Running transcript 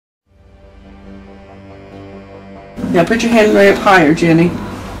Yeah, put your hand right up higher, Jenny.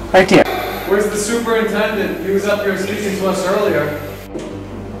 Right there. Where's the superintendent? He was up here speaking to us earlier.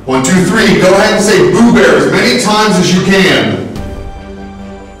 1, 2, 3. Go ahead and say Boo Bear as many times as you can.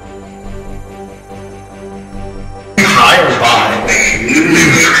 Hi or bye?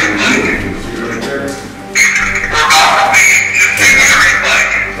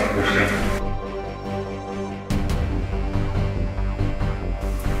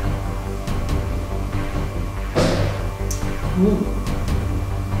 Ooh.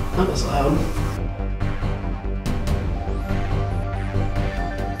 That was loud.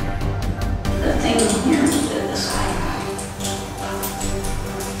 The thing here to the side.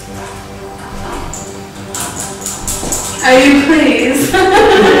 Are you please?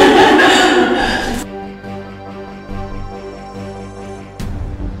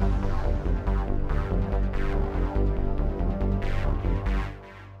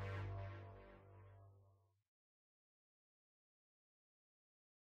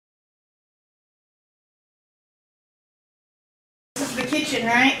 This is the kitchen,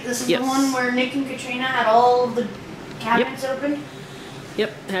 right? This is the one where Nick and Katrina had all the cabinets open?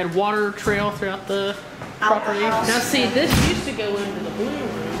 Yep, it had water trail throughout the property. Now see, this used to go into the blue room,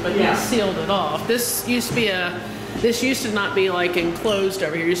 but he sealed it off. This used to be this used to not be like enclosed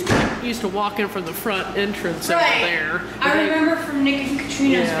over here. You used to walk in from the front entrance over there. I remember from Nick and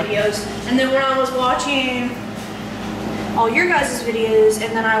Katrina's videos, and then when I was watching all your guys' videos,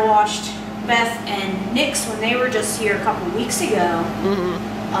 and then I watched Beth and Nick's when they were just here a couple weeks ago,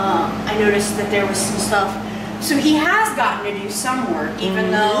 I noticed that there was some stuff. So he has gotten to do some work,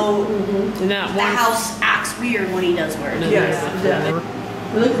 even though the house acts weird when he does work. Yes, definitely.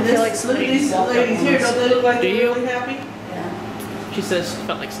 Look at this. Like look at these ladies here. Don't they look like they're really happy? Yeah. She says she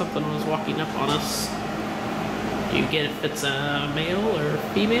felt like something was walking up on us. Do you get if it's a male or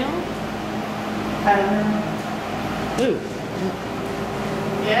female? I don't know. Ooh.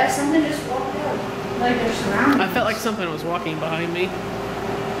 Yeah, something just walked out. Like they're surrounding us. I felt like something was walking behind me.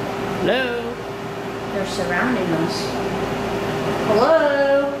 Hello? They're surrounding us.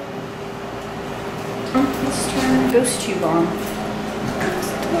 Hello? Oh, let's turn Ghost Tube on.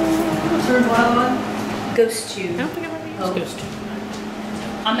 Turn what on? Ghost Tube. I don't think I've ever used Ghost Tube.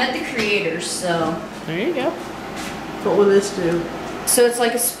 I'm at the creators, so. There you go. What will this do? So it's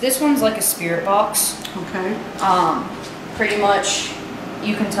like this one's like a spirit box. Okay. Pretty much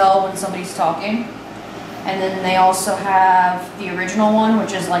you can tell when somebody's talking. And then they also have the original one,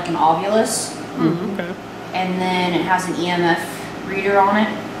 which is like an Ovilus. Okay. And then it has an EMF reader on it.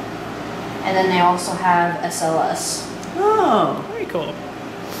 And then they also have SLS. Oh. Very cool.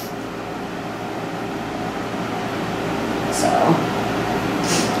 So,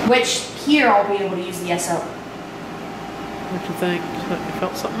 which here I'll be able to use the SL. What you think? You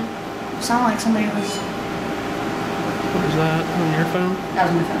felt something? Sounded like somebody was. What was that on your phone? That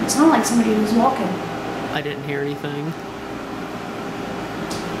was my phone. It sounded like somebody was walking. I didn't hear anything.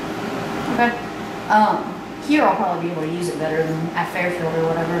 Okay. Here I'll probably be able to use it better than at Fairfield or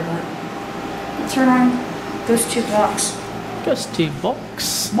whatever, but let's turn on Ghost Tube box. Ghost Tube box.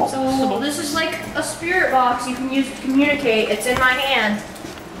 So this is like a spirit box you can use to communicate. It's in my hand.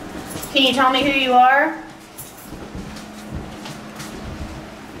 Can you tell me who you are?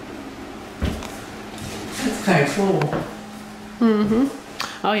 That's kind of cool.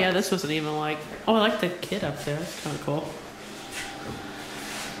 Oh yeah, this wasn't even like. Oh, I like the kid up there. That's kind of cool.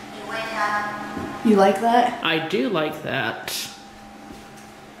 You like that? I do like that.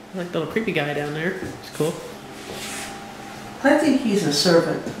 I like the little creepy guy down there. It's cool. I think he's a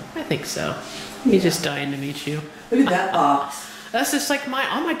servant. I think so. He's just dying to meet you. Look at that box. That's just like my.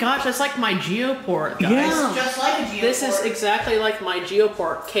 Oh my gosh, that's like my Geoport, guys. Yeah. Just like a Geoport. This is exactly like my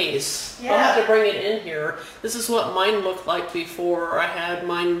Geoport case. Yeah. I'll have to bring it in here. This is what mine looked like before I had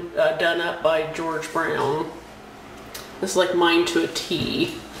mine done up by George Brown. This is like mine to a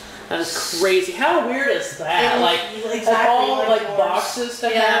T. That's crazy. How weird is that? Like, exactly all like like boxes to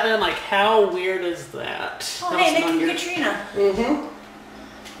have in. Like, how weird is that? Oh, hey, Nick and Katrina.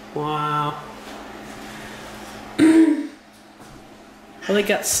 Wow. Well, they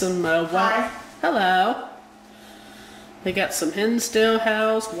got some hello. They got some Hinsdale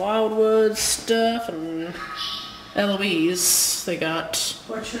House, Wildwood stuff, and Eloise. They got.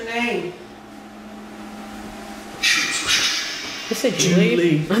 What's your name? I said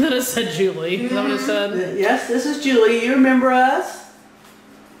Julie. I thought it said Julie. Is that what it said? Yes, this is Julie. You remember us?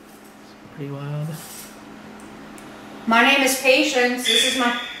 Pretty wild. My name is Patience. This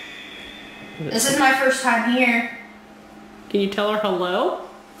is my first time here. Can you tell her hello?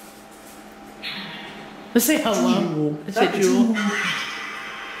 Let's say hello. Let's say Jewel.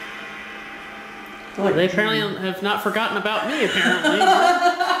 They apparently have not forgotten about me, apparently.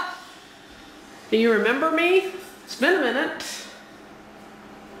 Do you remember me? It's been a minute.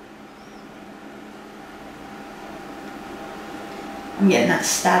 I'm getting that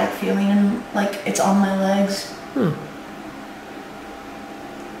static feeling and like it's on my legs.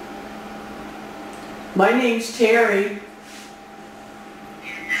 My name's Terry.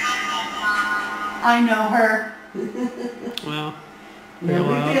 I know her. Well, Yeah,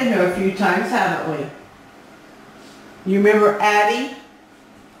 we've been here a few times, haven't we? You remember Addie?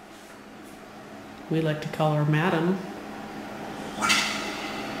 we like to call her Madam.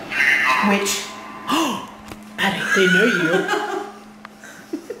 Which? Addie, they know you.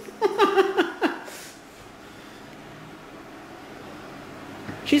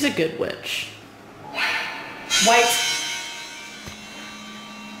 She's a good witch. White.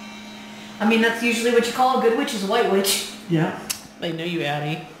 I mean, that's usually what you call a good witch, is a white witch. Yeah. They know you,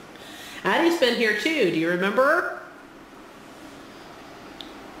 Addie. Addie's been here too. Do you remember her?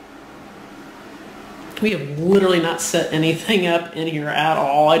 We have literally not set anything up in here at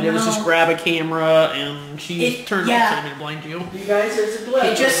all. I did was just grab a camera and she turned off to me, blind you. You guys, there's a glove.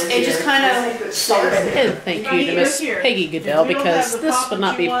 It just kind of started. And thank you to Miss Peggy Goodell, because this would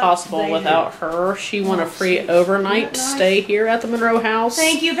not be possible without her. She won a free overnight stay here at the Monroe House.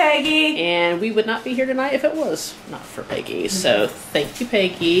 Thank you, Peggy. And we would not be here tonight if it was not for Peggy. So thank you,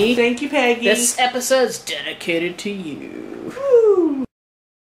 Peggy. Thank you, Peggy. This episode's dedicated to you. Woo.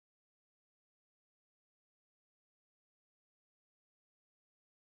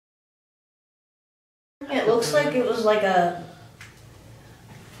 It looks like it was like a...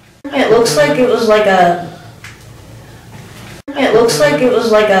 It looks like it was like a... It looks like it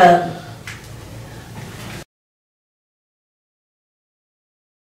was like a...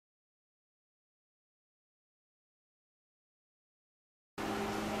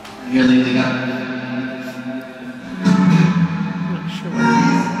 You're leaving up. Not sure.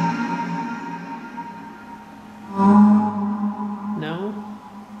 No?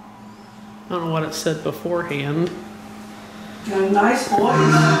 I don't know what it said beforehand. You have a nice voice.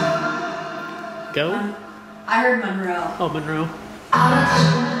 Go? I heard Monroe. Oh, Monroe.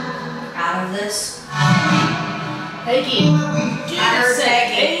 Out of this. Peggy. I heard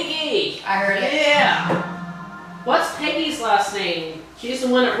Peggy. Peggy. I heard it. Yeah. What's Peggy's last name? She's the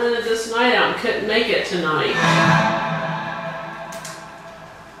one that rented this night out and couldn't make it tonight.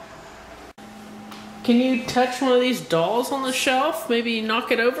 Can you touch one of these dolls on the shelf? Maybe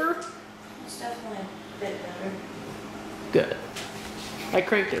knock it over? It's definitely a bit better. Good. I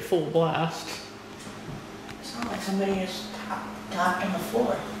cranked it full blast. It sounds like somebody is talking on the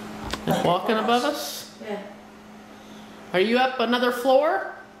floor. It's walking above us? Yeah. Are you up another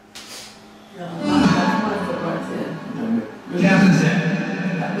floor? No, that's my foot right there.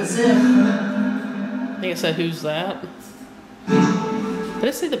 That was it. I think I said, who's that? Did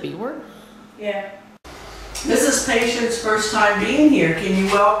I say the B word? Yeah. This is Patient's first time being here. Can you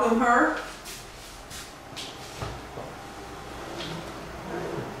welcome her?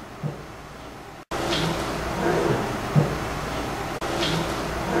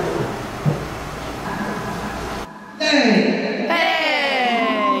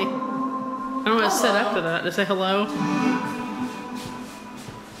 Hey! I don't know what to say after that. To say hello?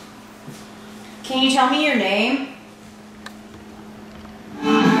 Can you tell me your name?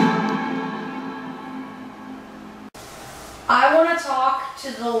 I want to talk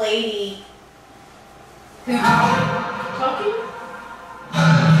to the lady who Talking?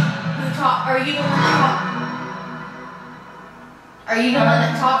 Are you the one that Are you the one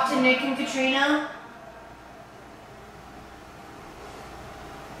that talked to Nick and Katrina?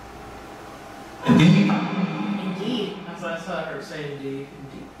 Indeed. That's what I thought her saying, indeed.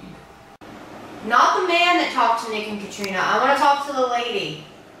 Not the man that talked to Nick and Katrina. I want to talk to the lady.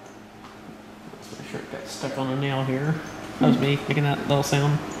 My shirt got stuck on a nail here. That was me making that little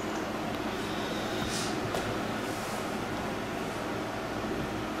sound.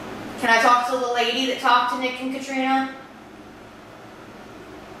 Can I talk to the lady that talked to Nick and Katrina?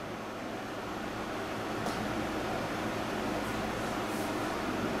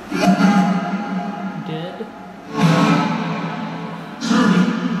 Did?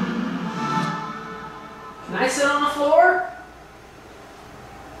 Can I sit on the floor?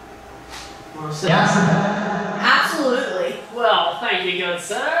 Want to sit? Absolutely. Well, thank you, good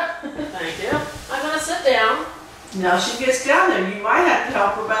sir. Thank you. I'm gonna sit down. Now she gets down there. You might have to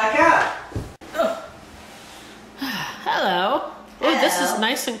help her back out. Hello. Oh, this is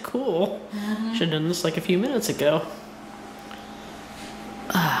nice and cool. Should have done this like a few minutes ago.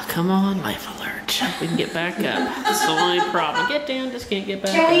 Ah, come on, life alert. We can get back up. That's the only problem. Get down, just can't get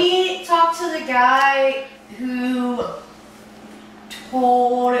back Can up. we talk to the guy who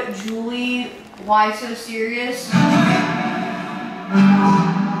told Julie why so serious?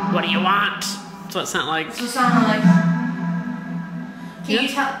 What do you want? That's what it sounded like. That's what it sounded like.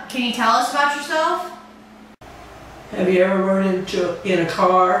 Can you tell us about yourself? Have you ever run in a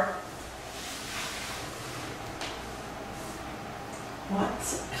car?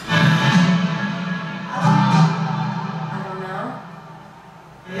 What's a car? I don't know.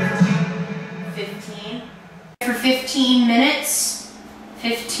 15. For 15 minutes,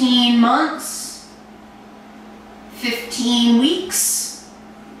 15 months, 15 weeks,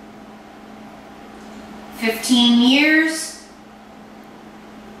 15 years.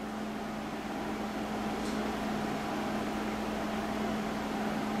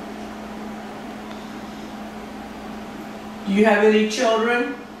 Do you have any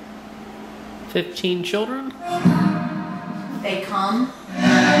children? 15 children? They come.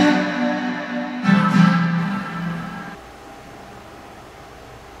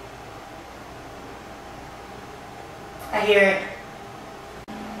 I hear it.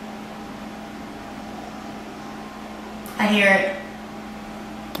 I hear it.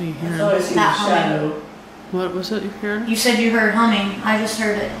 Do you I hear thought I it? seen a That humming. shadow. What was it you heard? You said you heard humming. I just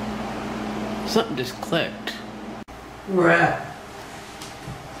heard it. Something just clicked. Where at?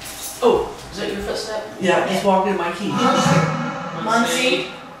 Oh, is that your footstep? Yeah, just walking in my keys. Muncie.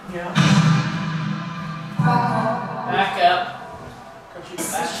 Yeah. Back up.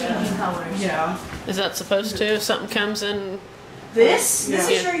 Changing colors. Yeah. Is that supposed to? If something comes in. This Yeah.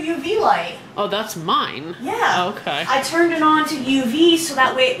 is your UV light. Oh, that's mine. Yeah. Okay. I turned it on to UV so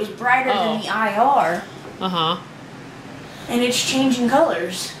that way it was brighter Oh. than the IR. Uh huh. And it's changing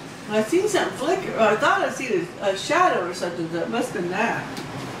colors. I seen something flicker. I thought I seen a shadow or something. That must have been that.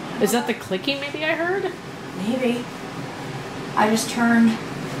 Is that the clicking maybe I heard? Maybe. I just turned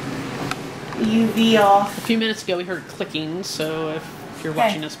the UV off. A few minutes ago we heard clicking, so if you're Okay.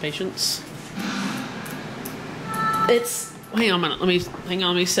 watching us, patience. It's. Hang on a minute. Hang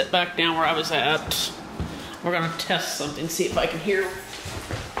on. Let me sit back down where I was at. We're gonna test something. See if I can hear.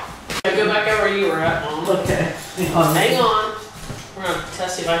 Go back out where you were at, Mom. Okay. Hang on. We're gonna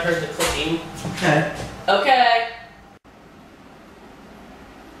test if I heard the clicking. Okay. Okay.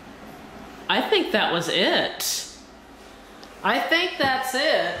 I think that was it. I think that's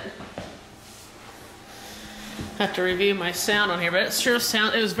it. Have to review my sound on here, but it sure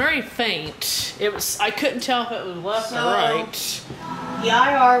sound. It was very faint. It was. I couldn't tell if it was left or right. The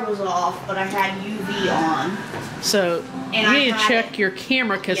IR was off, but I had UV on. So And you I need to had check your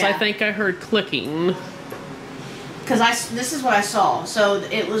camera because I Yeah. think I heard clicking. This is what I saw. So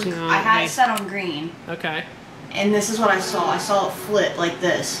it was, Yeah, I had okay. it set on green. Okay. And this is what I saw. I saw it flip like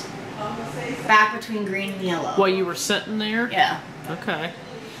this. Back between green and yellow. While you were sitting there. Yeah. Okay.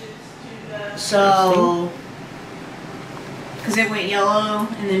 So, because it went yellow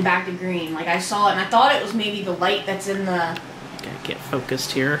and then back to green. Like I saw it and I thought it was maybe the light that's in the, Gotta get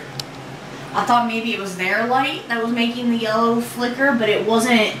focused here. I thought maybe it was their light that was making the yellow flicker, but it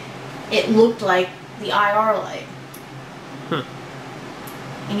wasn't. It looked like the IR light. Huh.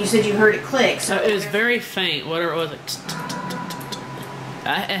 And you said you heard it click. So It was very faint. Whatever it was. It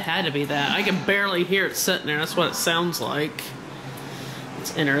had to be that. I can barely hear it sitting there. That's what it sounds like.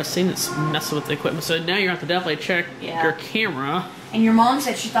 It's interesting. It's messing with the equipment. So now you have to definitely check Yeah. your camera. And your mom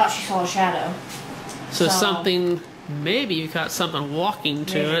said she thought she saw a shadow. So So- something, maybe you got something walking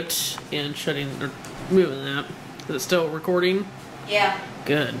to Maybe. it and shutting or moving that. Is it still recording? Yeah.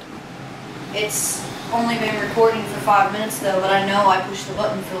 Good. It's only been recording for 5 minutes though, but I know I pushed the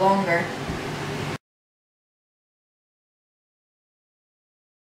button for longer.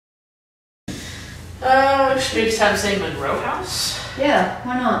 Should we just have to say Monroe House? Yeah,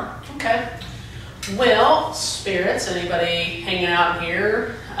 why not? Okay. Well, spirits, anybody hanging out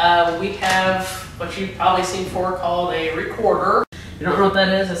here, we have what you've probably seen before called a recorder. If you don't know what that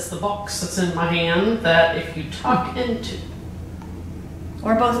is, it's the box that's in my hand that if you talk into...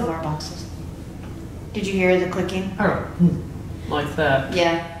 Or both of our boxes. Did you hear the clicking? Oh, like that.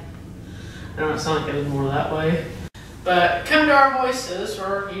 Yeah. I don't sound like it was more that way. But come to our voices,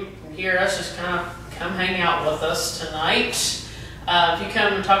 or you can hear us, just kind of come hang out with us tonight. If you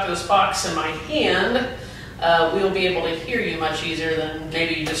come and talk to this box in my hand, we'll be able to hear you much easier than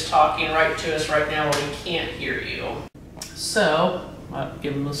maybe you just talking right to us right now where we can't hear you. So, I've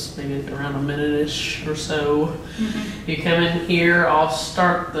given this maybe around a minute-ish or so. You come in here, I'll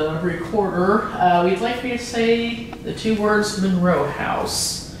start the recorder. We'd like for you to say the 2 words Monroe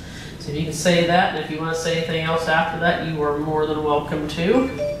House. So if you can say that, and if you want to say anything else after that, you are more than welcome to.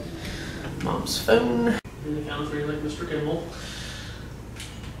 Mom's phone. And the count of three like Mr. Kimball.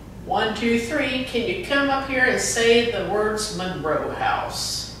 1, 2, 3. Can you come up here and say the words Monroe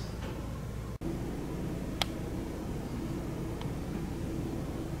House?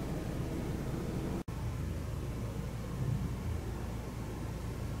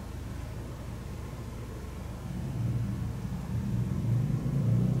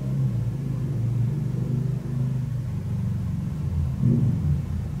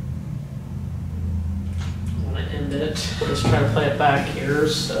 Let's try to play it back here,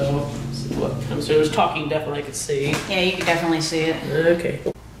 so see what comes through. It was talking definitely I could see. Yeah, you can definitely see it. Okay.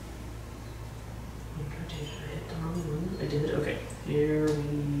 I did. Okay. Here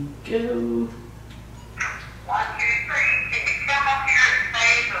we go. 1, 2, 3. Can you come up here and say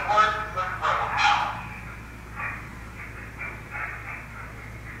the words Monroe House?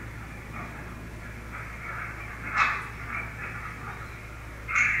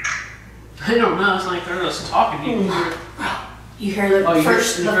 I don't know. It's like they're just talking. You hear the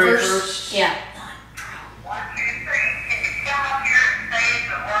first, the very first? Yeah. 1, 2, 3. Can you come up here and say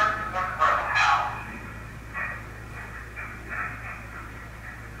the words Monroe House?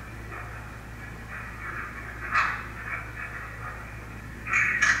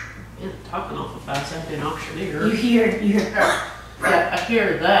 Yeah, talking awful fast. I'd be an auctioneer. You hear. Yeah, I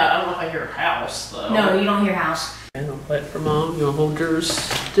hear that. I don't know if I hear house though. No, you don't hear house. And I'll play it for Mom. You want to hold yours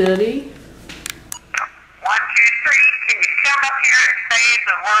steady? 1, 2, 3. Can you come up here and say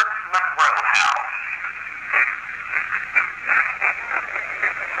the words Monroe House?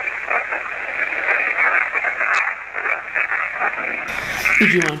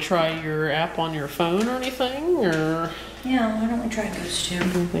 Did you want to try your app on your phone or anything, or Yeah, why don't we try Ghost Tube?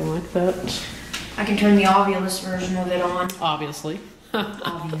 anything like that? I can turn the Ovilus version of it on. Obviously.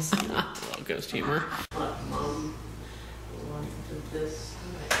 Obviously. Well, ghost humor. Mom, want to do this?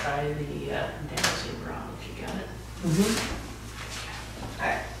 I'm gonna try the dancing rod if you got it.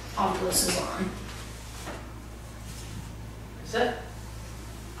 Alright, Ovilus is on. Is that?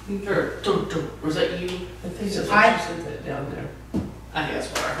 Or was that you? I think that's I- what you said that down there. I think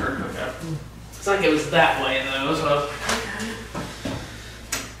that's what I heard. Okay. It's like it was that way though. So.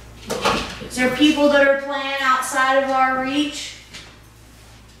 Is there people that are playing outside of our reach?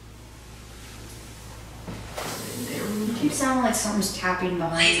 It keeps sounding like something's tapping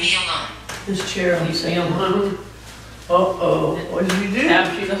behind me. This chair I'm Leave me sitting on. alone. Uh-oh, what did you do?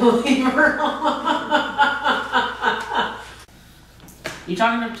 Tab you the lever. You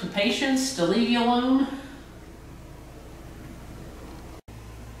talking to patients to leave you alone?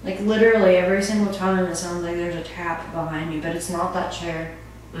 Like literally every single time it sounds like there's a tap behind me, but it's not that chair.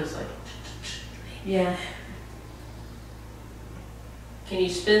 And it's like, Yeah. can you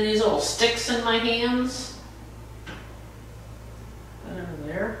spin these little sticks in my hands? Is that over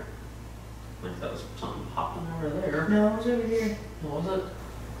there? I think that was something popping over there. No, it was over here. What was it?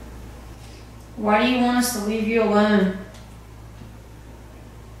 Why do you want us to leave you alone?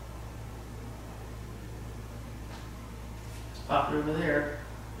 It's popping over there.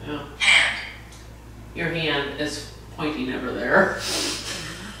 Yeah. Your hand is pointing over there.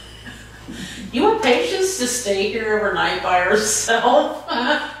 You want patients to stay here overnight by herself?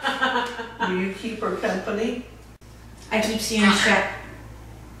 Do you keep her company? I keep seeing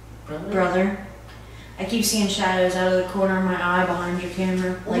brother. I keep seeing shadows out of the corner of my eye behind your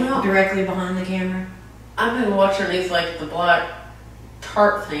camera, like Well- directly behind the camera. I've been watching these like the black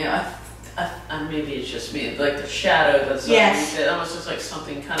tarp thing. Maybe it's just me, like the shadow that's Yes. it almost looks like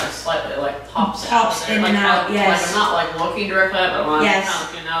something kind of slightly like pops Pops out. in like and out, how- yes. Like I'm not like looking directly at it, but I'm Yes. kind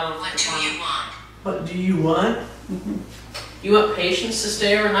of looking out of What do you want? What do you want? You want patients to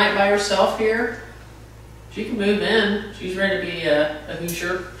stay overnight by herself here? She can move in. She's ready to be a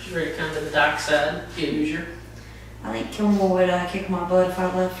Hoosier. She's ready to come to the dock side, be a Hoosier. I think Kimmel would kick my butt if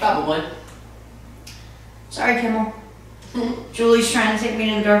I left. Probably. Sorry, Kimmel. Julie's trying to take me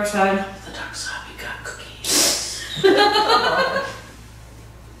to the dark side. The dark side, we got cookies.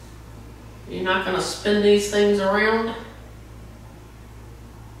 You're not gonna spin these things around?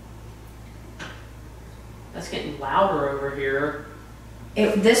 That's getting louder over here.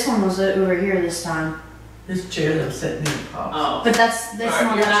 This one was over here this time, This chair that I'm sitting in pops. Oh. but that's Alright,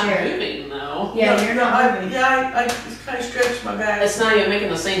 not you're that not chair. moving though. Yeah, No, you're no, not I moving. just kind of stretched my back. It's not even making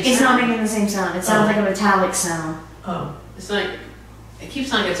the same sound. It's not making the same sound. It sounds like a metallic sound. Oh, It's like, it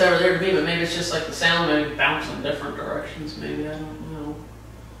keeps saying it's over there to me, but maybe it's just like the sound maybe bouncing in different directions, maybe, I don't know.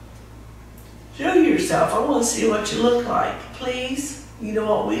 show yourself. I want to see what you look like, please. You know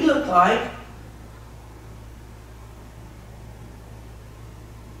what we look like.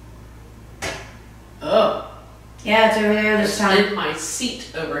 Oh, Yeah, it's over there this time. In my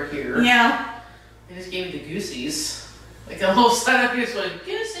seat over here. Yeah. They just gave me the goosies. Like the whole side up here just went,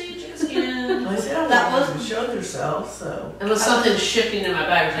 goosey, chicken skin. I said I That wanted was- to show themselves, so. Unless something's shifting in my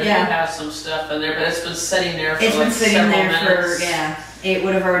bag, which I Yeah. do have some stuff in there, but it's been sitting there for It's like been sitting several there minutes. for, yeah. It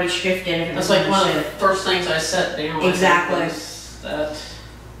would have already shifted if it That's was like one of the shift. first things I set down. I think, Exactly. was that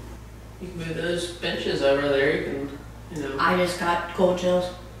you can move those benches over there. You can, you know, I just got cold chills.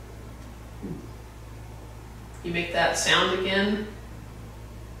 you make that sound again.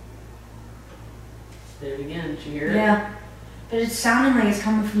 There it again. Did you hear it? Yeah. But it's sounding like it's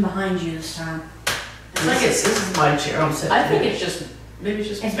coming from behind you this time. It's like This is my chair I'm sitting I think in. it's just maybe it's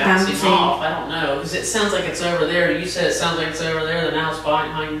just It's bouncing bouncing. off. I don't know because it sounds like it's over there. You said it sounds like it's over there. Then now it's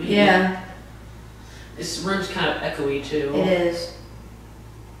behind me. Yeah, This room's kind of echoey too. it is.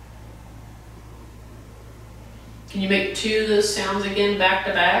 Can you make two of those sounds again back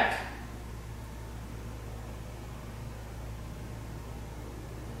to back?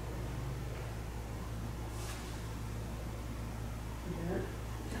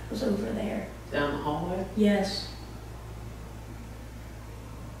 That was over there. Down the hallway. Yes.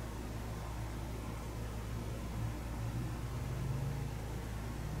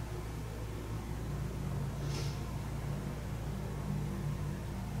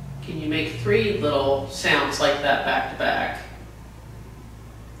 Can you make three little sounds like that back to back?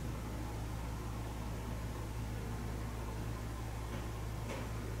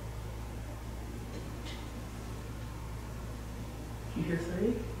 You hear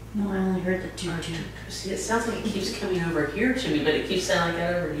three? No, I only heard the two. See, it sounds like it keeps coming over here to me, but it keeps sounding like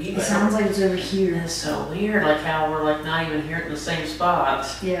that over to you. It sounds like it's over here. That's so weird, like how we're like not even here in the same spot.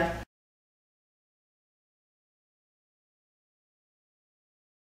 Yeah.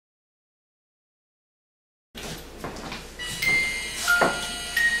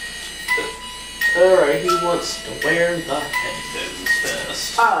 Alright, he wants to wear the headphones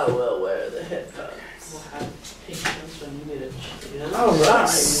first. I will wear the headphones. We'll have patience when you get a chance.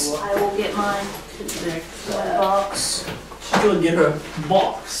 All right. I will get mine. Connect My that box. She's gonna get her.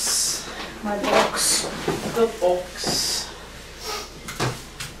 box. My box. The box.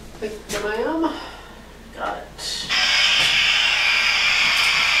 Thank you, ma'am. Got it.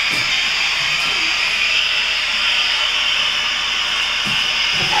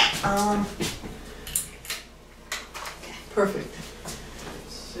 Perfect.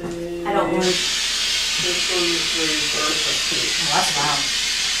 So, I don't want. this one is reverse. Oh, that's loud.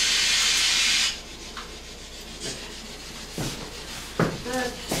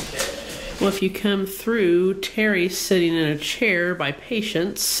 Well, if you come through, Terry's sitting in a chair by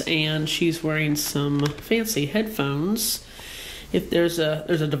Patience, and she's wearing some fancy headphones. If there's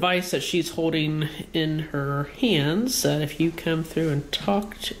a device that she's holding in her hands, that if you come through and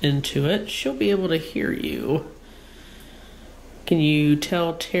talk into it, she'll be able to hear you. Can you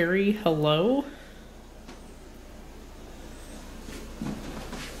tell Terry hello?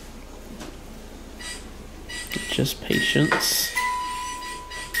 Just Patience.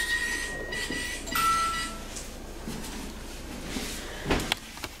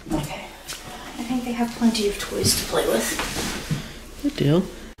 Okay. I think they have plenty of toys to play with. Good deal.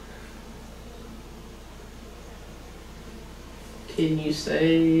 Can you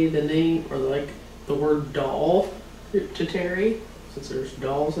say the name or like the word doll to Terry? Since there's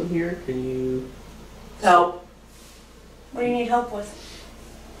dolls in here, can you? Help. What do you need help with?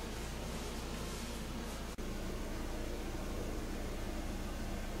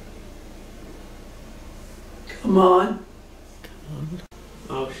 Come on.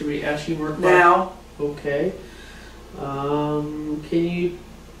 Oh, should we ask you more questions? Now. Okay. Can you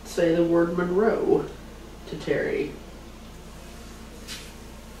say the word Monroe to Terry?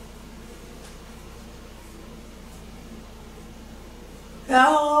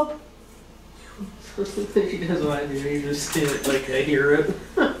 Help. She does what I do. You just stand it like I hear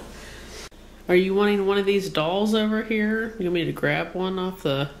it. Are you wanting one of these dolls over here? You want me to grab one off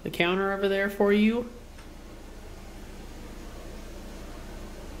the counter over there for you?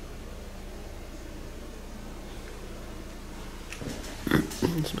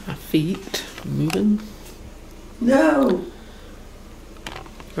 It's my feet moving. No.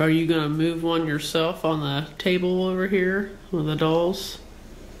 Are you gonna move one yourself on the table over here with the dolls?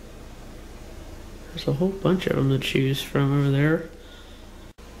 There's a whole bunch of them to choose from over there.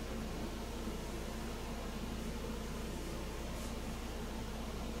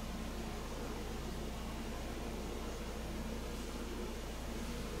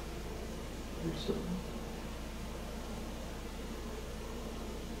 There's some.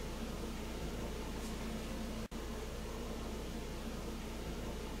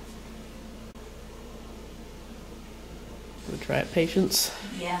 want to try it, Patience?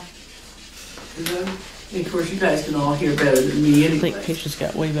 Yeah. Of course, you guys can all hear better than me I anyway. think Patience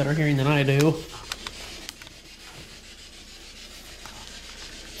got way better hearing than I do.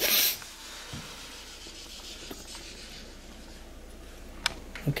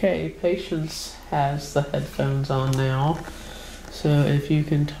 Okay, Patience has the headphones on now. So if you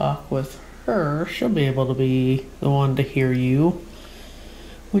can talk with her, she'll be able to be the one to hear you.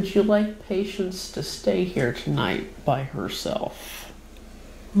 Would you like Patience to stay here tonight by herself?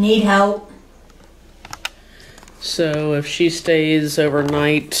 Need help? So if she stays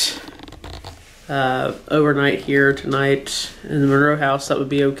overnight here tonight in the Monroe House, that would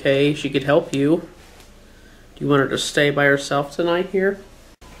be okay. She could help you. Do you want her to stay by herself tonight here?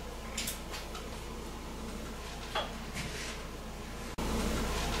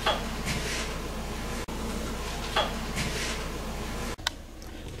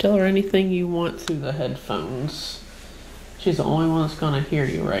 Tell her anything you want through the headphones. She's the only one that's going to hear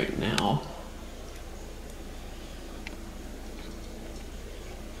you right now.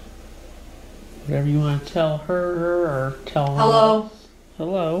 Whatever you want to tell her or tell her. Hello?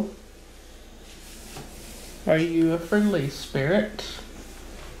 Hello. Are you a friendly spirit?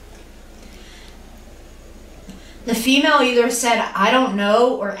 The female either said, I don't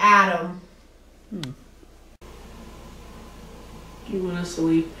know, or Adam. Do you want us to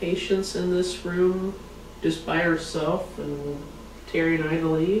leave Patience in this room just by herself and Terry and I to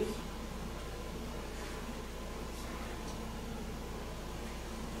leave?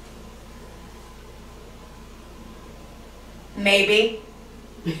 Maybe.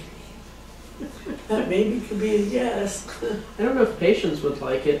 That maybe could be a yes. I don't know if Patience would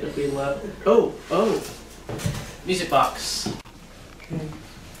like it if we left. Oh. Music box. Okay.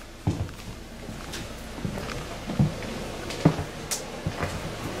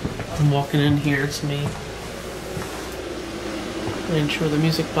 I'm walking in here, it's me. I ain't sure the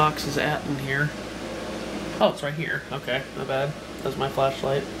music box is at in here. Oh, it's right here. Okay, not bad. That's my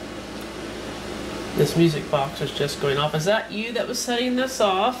flashlight. This music box is just going off. Is that you that was setting this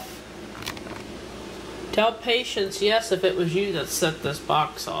off? Tell Patience yes if it was you that set this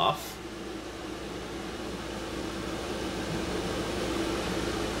box off.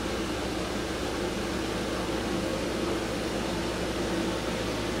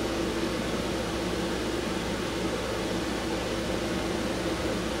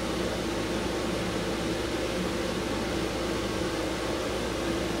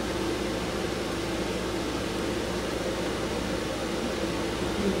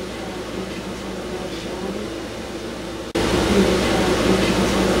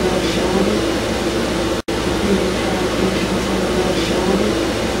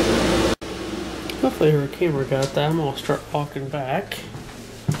 Hopefully her camera got that. I'm gonna start walking back.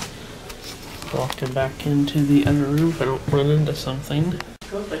 Walking back into the other room if I don't run into something.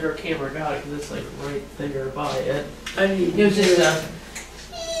 Hopefully her camera got it because it's like right there by it. It was just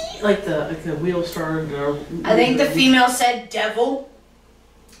like the wheel started. I think the female said devil.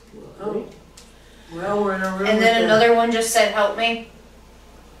 Oh. Well, we're in a room. And then another one just said help me.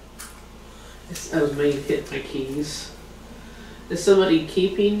 That was me hit my keys. Is somebody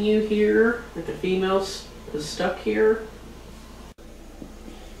keeping you here? Like the female is stuck here?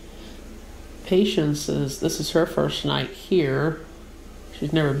 Patience says this is her first night here.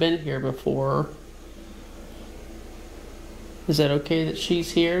 She's never been here before. Is that okay that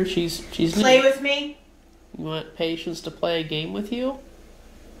she's here? She's Play with me? You want Patience to play a game with you?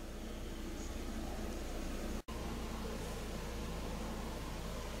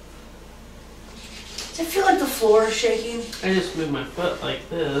 Does it feel like the floor is shaking? I just moved my foot like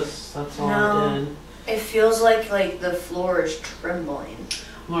this. That's all No. I did. It feels like the floor is trembling.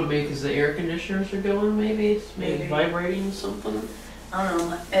 What, maybe because the air conditioners are going, maybe? It's maybe vibrating something? I don't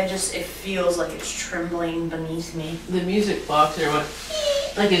know. It feels like it's trembling beneath me. The music box there went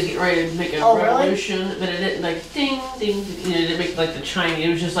like it's getting ready to make a Oh, revolution, really? But it didn't like ding, ding, you know, it didn't make like the chiming. It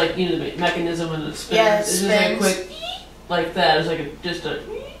was just like, you know, the mechanism and it spins. Yeah, it was just like a spins. quick like that. It was like just a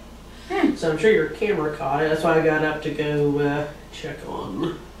So I'm sure your camera caught it. That's why I got up to go check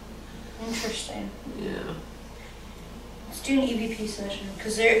on. Interesting. Yeah. Let's do an EVP session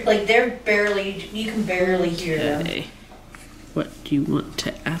because they're barely. You can barely hear them. Okay. What do you want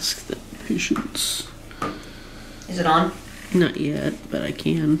to ask the patients? Is it on? Not yet, but I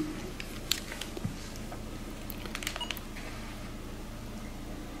can.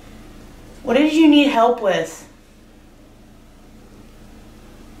 What did you need help with?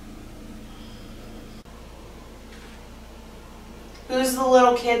 Who's the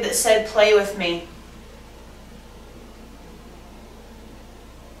little kid that said play with me?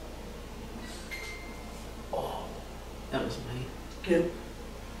 That was me.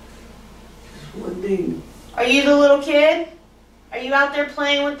 Are you the little kid? Are you out there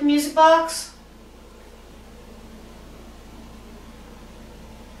playing with the music box?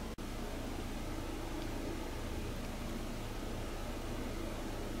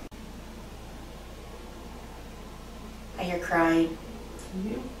 I hear crying.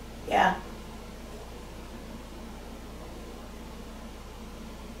 You? Yeah.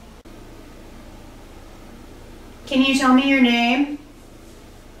 Can you tell me your name?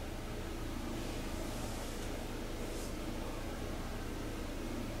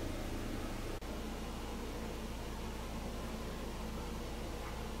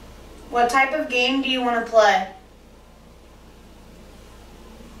 What type of game do you want to play?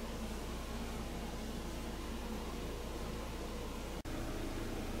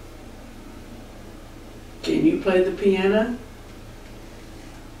 Can you play the piano?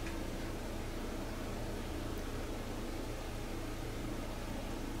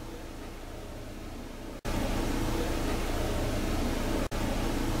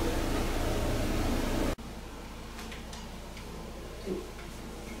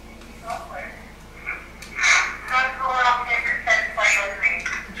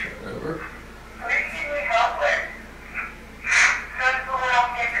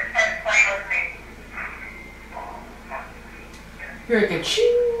 Hear like a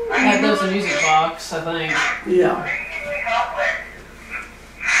ching. That does the music box, I think. Yeah.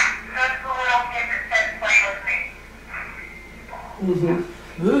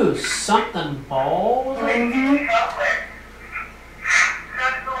 Mm-hmm. Ooh, something ball. Mm-hmm.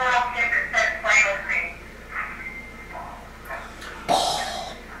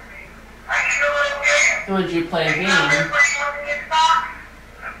 Would you play a game?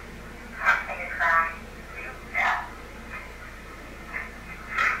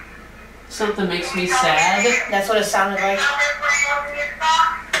 Something makes me sad. That's what it sounded like.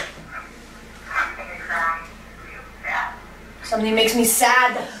 Something makes me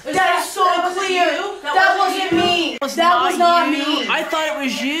sad. That is so clear. That wasn't me. That was not me. I thought it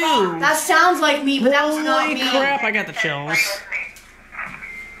was you. That sounds like me, but that was not Holy me. crap, I got the chills.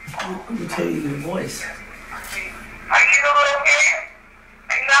 Let me tell you your voice. Are you the little kid?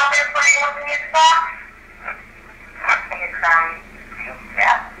 Are you out there playing with the music box? You're crying.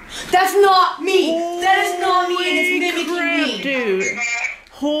 Yeah. That's not me. That is not me, and it's mimicking Crap, me. dude.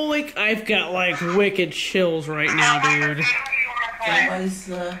 Holy, I've got like wicked chills right now, dude.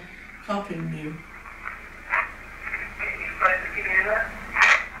 Somebody's copying you.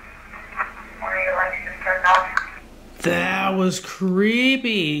 That was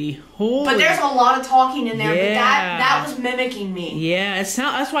creepy. Holy. But there's a lot of talking in there. Yeah. But that was mimicking me. Yeah, that's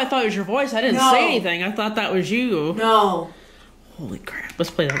why I thought it was your voice. I didn't No. say anything. I thought that was you. No. Holy crap. Let's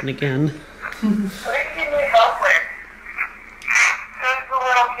play that one again. What do you need help with? Who's the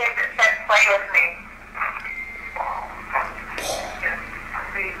little kid that said play with me?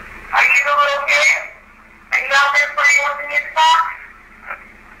 Are you the little kid? Are you out there playing with the music box?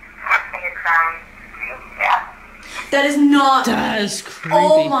 You're crying. Yeah. That is not. That is creepy.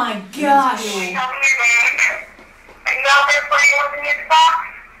 Oh my gosh. Tell me your name. Are you out there playing with the music box?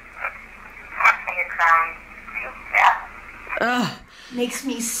 You're crying. Yeah. Ugh. Makes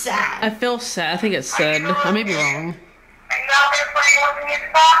me sad. I feel sad. I think it said. I may be wrong. Are you out there playing with the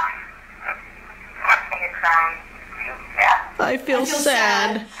music box? You're crying. Yeah. I feel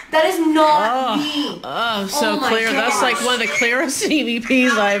sad. That is not me. Oh, so Oh my clear. That's gosh. like one of the clearest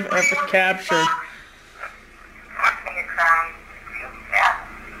EVPs I've ever captured. You're crying. Yeah.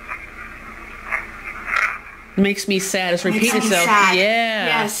 Makes me sad. It's repeating Makes me itself. sad. Yeah.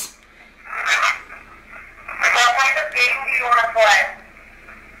 Yes. What type of game do you want to play?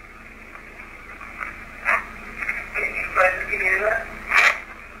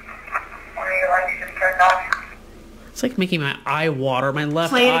 It's like making my eye water. My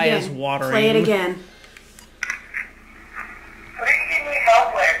left Play it eye again. is watering. Play it again. What do you need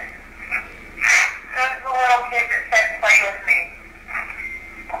help with? Who's the little kid that said play with me?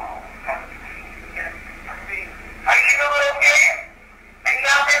 Are you the little kid? Are you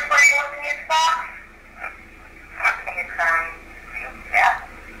out there playing with the music box? You're crying. Yeah.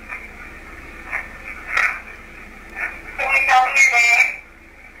 Can you tell me your name?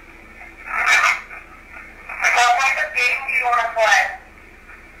 What type of game do you want to play?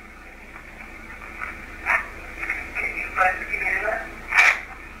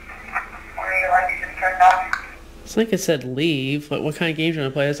 It's like it said leave. Like, what kind of games do you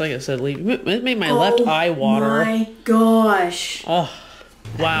want to play? It's like it said leave. It made my left eye water. Oh my gosh. Oh,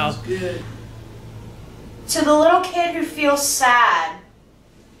 wow. Good. To the little kid who feels sad,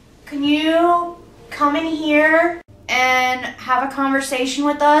 can you come in here and have a conversation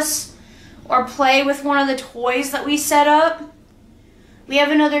with us? or play with one of the toys that we set up. We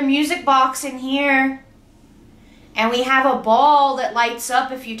have another music box in here. And we have a ball that lights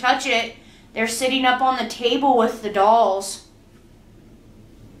up if you touch it. They're sitting up on the table with the dolls.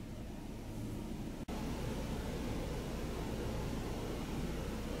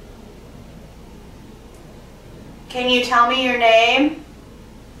 Can you tell me your name?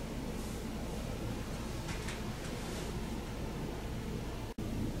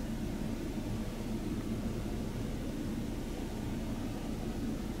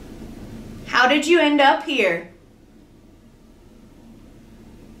 How did you end up here?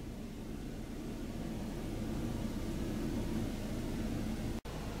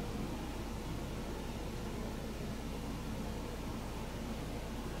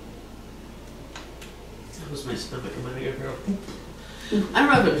 That was my stomach a minute ago. I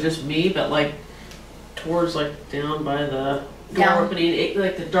don't know if it was just me, but like towards like down by the door opening, it,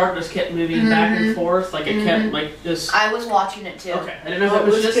 like the darkness kept moving back and forth. Like it kept like just. I was watching it too. Okay, I didn't know if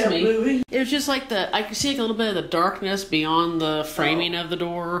it was just me. Moving. It was just like I could see like a little bit of the darkness beyond the framing of the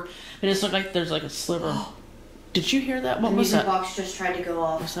door. It just looked like there's like a sliver. Did you hear that? What was that? The music box just tried to go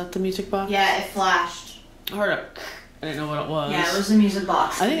off. Was that the music box? Yeah, it flashed. I heard a. I didn't know what it was. Yeah, it was the music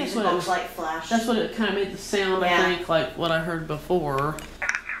box. I think that's what it was. Light flashed. That's what it kind of made the sound. Yeah. I think like what I heard before.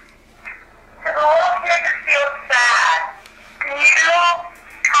 The little kid feels sad. Can you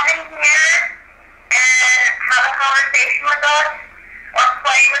come in here and have a conversation with us or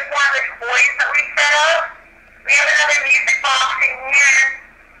play with one of the toys that we set up? We have another music box in here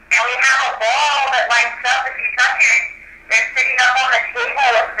and we have a ball that lights up if you touch it. They're sitting up on the table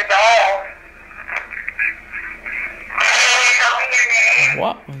with the dolls. Can you tell me your name?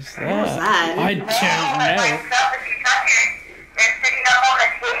 What was that? What was that? I The don't ball that know. lights up if you touch it. They're sitting up on the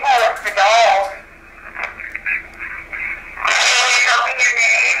table with the dolls. Can you tell me your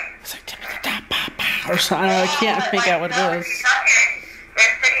name? It's like or something. I can't make out what it is.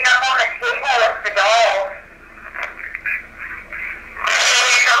 They're sitting up on the table with the dolls. Can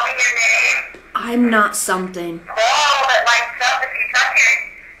you tell me your name? I'm not something. Ball that lights up if you touch it.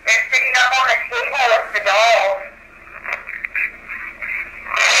 They're sitting up on the table with the dolls.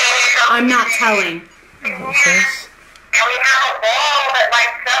 I'm not telling. What is this? And we have a ball that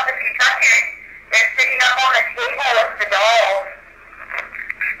lights up if you touch it. They're sitting up on the table with the dolls.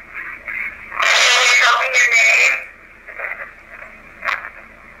 Can you tell me your name?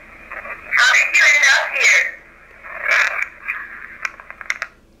 How did you end up here?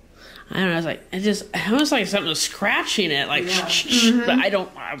 I don't know. I was like, it almost like something was scratching it, like. But I don't.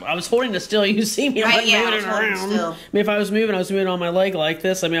 I was holding it still. You see me? I'm Right, like yeah, I moving was it holding around. still. I mean, if I was moving on my leg like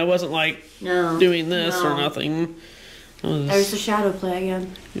this. I mean, I wasn't like No. doing this or No. nothing. There's the shadow play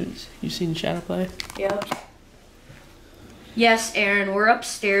again. You seen Shadow Play? Yep. Yes, Aaron, we're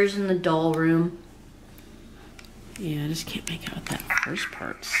upstairs in the doll room. Yeah, I just can't make out what that first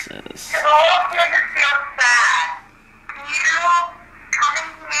part says. The little kid feels sad. Can you come in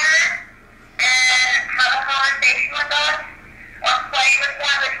here and have a conversation with us or play with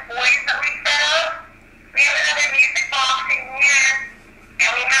one of the toys that we set up? We have another music box in here and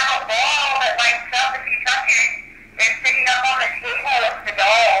we have a ball that lights up if you touch it. They're sitting up on the table with the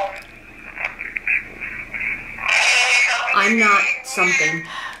dolls. I'm not something.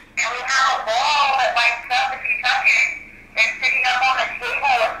 And we have a ball that lights up if you touch it. They're sitting up on the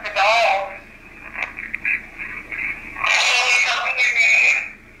table with the dolls. Can you tell me your name?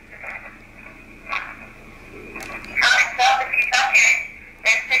 Lights up if you touch it.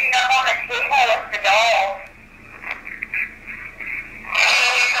 They're sitting up on the table with the dolls. Can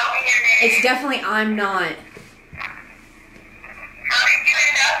you tell me your name? It's definitely I'm not. How did you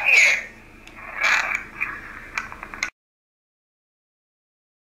end up here?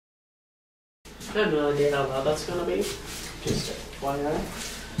 I have no idea how loud that's gonna be. Just FYI.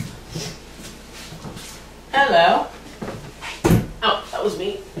 Hello. Oh, that was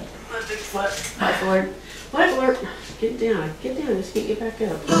me. My big foot. Hi, Ford. Hi, Flirt. Get down. Get down. Just can't get back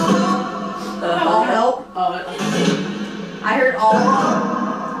up. All help. Oh, I heard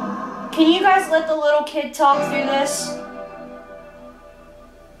all. Can you guys let the little kid talk through this?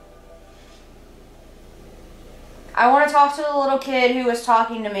 I want to talk to the little kid who was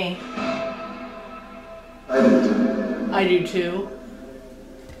talking to me. I do too.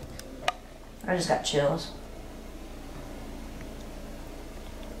 I just got chills.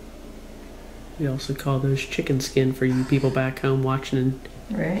 We also call those chicken skin for you people back home watching in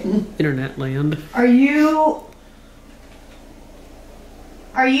Right. internet land. Are you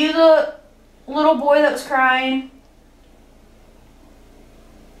the little boy that was crying?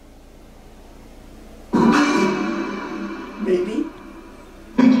 Maybe.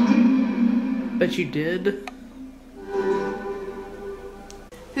 that you did.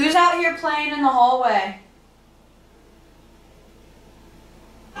 Who's out here playing in the hallway?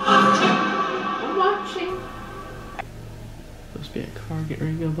 I'm watching. Supposed to be a car getting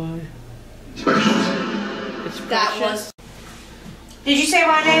ready to go by. It's That precious. was. Did you say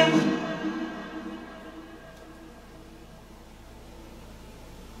my name?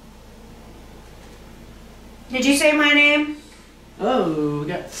 Did you say my name? Oh, we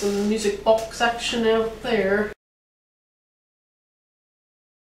got some music box action out there.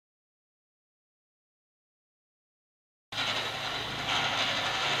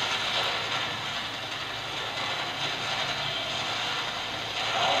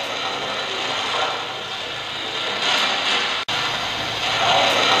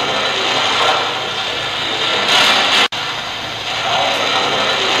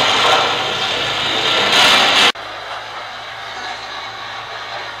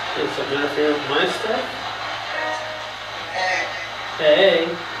 Does something interfere with my stuff? Hey.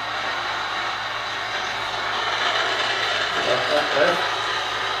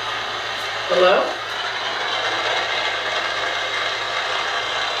 Hello?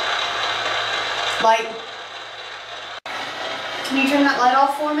 Light. Can you turn that light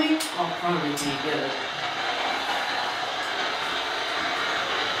off for me? I'll probably be good.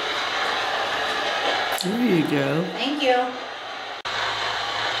 There you go. Thank you.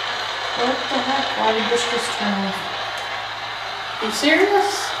 What the heck? Why did this just turn off? You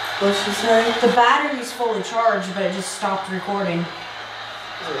serious? What'd she say? The battery's fully charged, but it just stopped recording.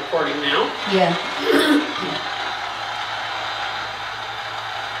 Is it recording now? Yeah.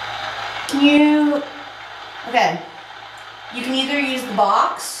 Can you... Okay. You can either use the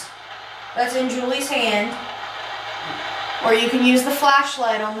box that's in Julie's hand, or you can use the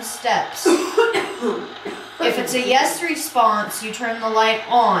flashlight on the steps. If it's a yes response, you turn the light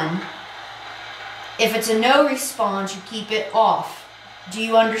on. If it's a no response, you keep it off. Do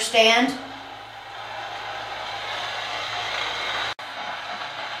you understand?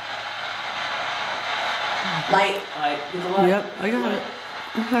 Light. Get the light. Yep, I got it.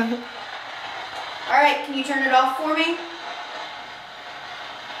 Alright, can you turn it off for me?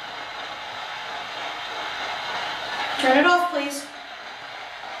 Turn it off, please.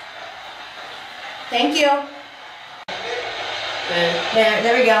 Thank you.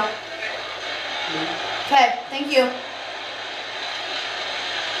 There we go. Okay, thank you.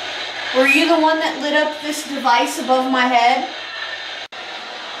 Were you the one that lit up this device above my head?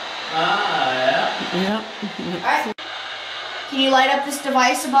 Yeah. Alright. Can you light up this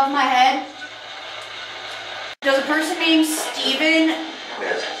device above my head? Does a person named Steven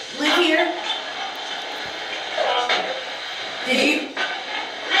live here? Did you?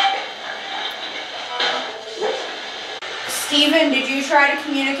 Steven, did you try to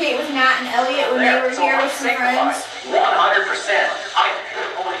communicate with Nat and Elliot when they were here with some friends? 100%.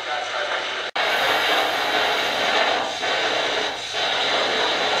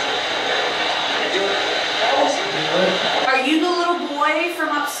 Are you the little boy from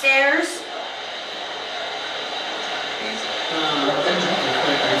upstairs?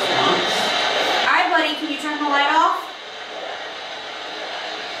 Alright, buddy, can you turn the light off?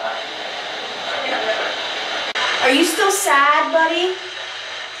 Are you still sad, buddy?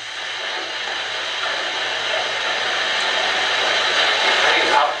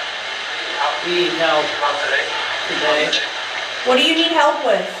 We need help today. What do you need help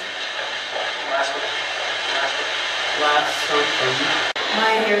with? Last something.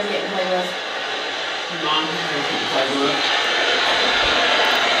 My hair's getting played with. Mom hasn't played with.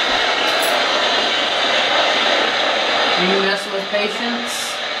 Are you messing with patience?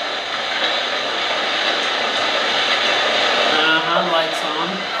 Lights on.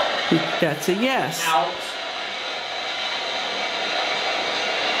 That's a yes. Out.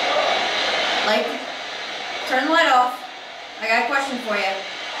 Like, turn the light off. I got a question for you.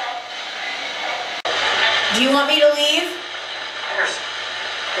 Do you want me to leave?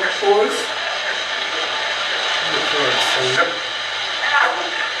 Of course.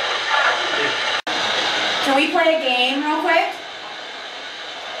 Can we play a game real quick?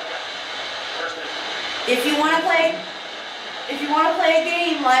 If you want to play a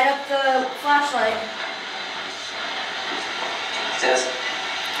game, light up the flashlight.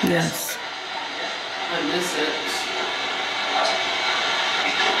 Yes. I miss it.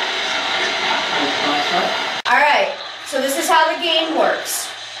 Alright, so this is how the game works.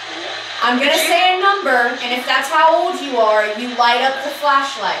 I'm gonna say a number, and if that's how old you are, you light up the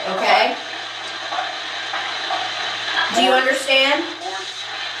flashlight, okay? Do you understand?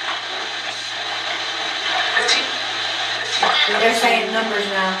 They're saying numbers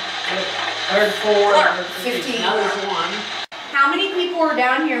now. I heard 4. I heard 15. Now there's 1. How many people are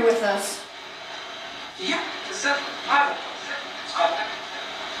down here with us? Yeah, it's a Bible. It's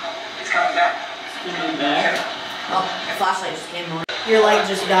coming back. Coming back. Oh, the flashlight just came on. Your light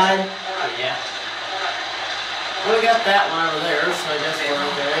just died. Yeah. Well, we got that one over there, so I guess we're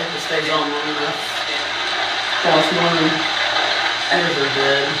okay. It stays on long enough. That's one. Yours are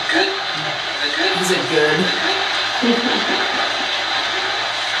good. Good? Is it good? Is it good?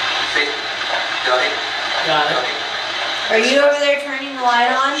 Say, got it? Got it. Are you over there turning the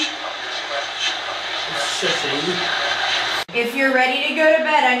light on? It's shushing. If you're ready to go to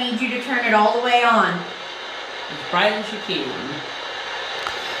bed, I need you to turn it all the way on. As bright as you can.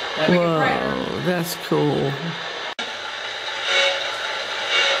 Gotta make it brighter. That's cool.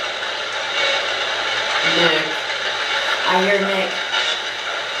 Nick. I hear Nick.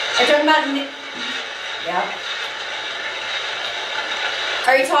 Are you talking about Nick? Yep.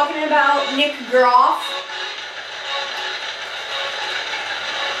 Are you talking about Nick Groff?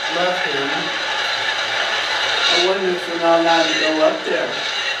 Love him. I wonder if we're not allowed to go up there.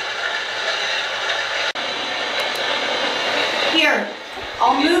 Here,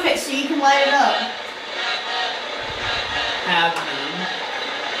 I'll move it so you can light it up. Have him.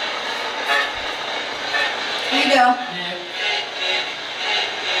 Here you go.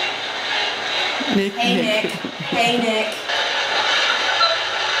 Nick. Hey Nick. Hey Nick.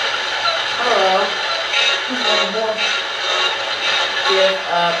 Hello. Give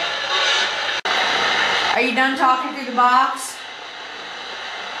up. Are you done talking through the box?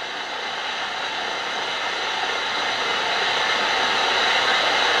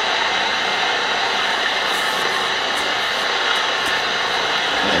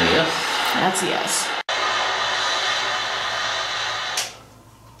 Yes. That's a yes.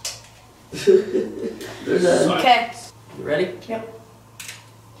 Okay. You ready? Yep.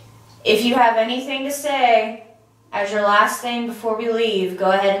 If you have anything to say as your last thing before we leave,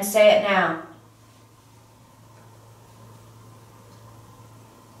 go ahead and say it now.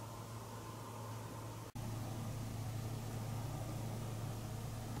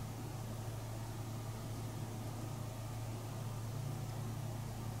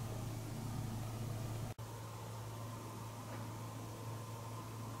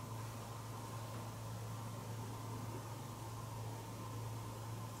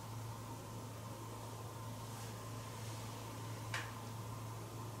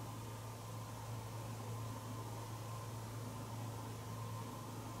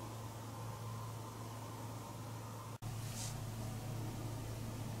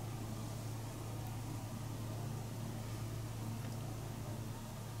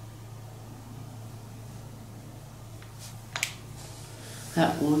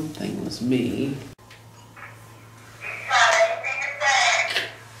 That one thing was me. Anything to say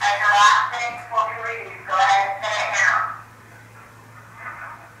as your last thing before we leave, go ahead and say it now.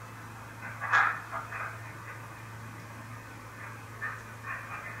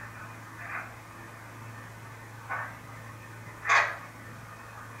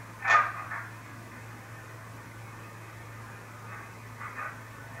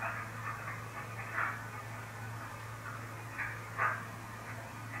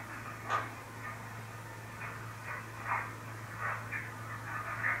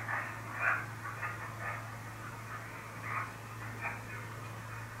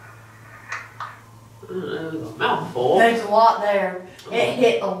 It was a mouthful. There's a lot there. It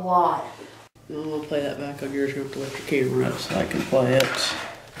hit a lot. I'm gonna play that back on yours. You have to lift your camera up so I can play it. If you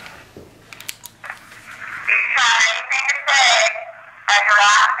have anything to say as your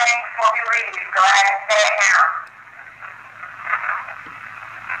last thing before we leave, go ahead and say it now.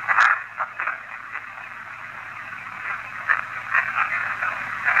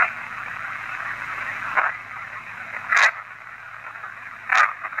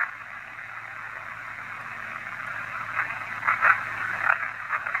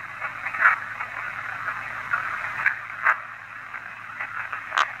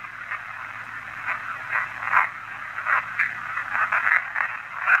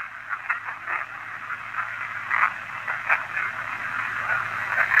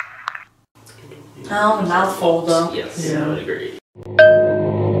 Oh, a mouthful though. Yes, Yeah. I would agree.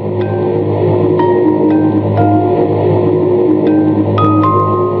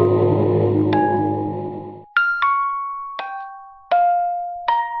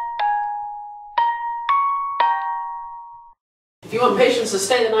 If you want patients to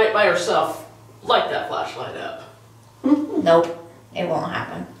stay the night by yourself, light that flashlight up. Nope, it won't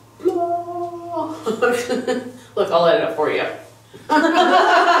happen. Look, I'll light it up for you.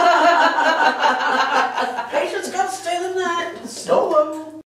 Patients gotta stay the night. Solo.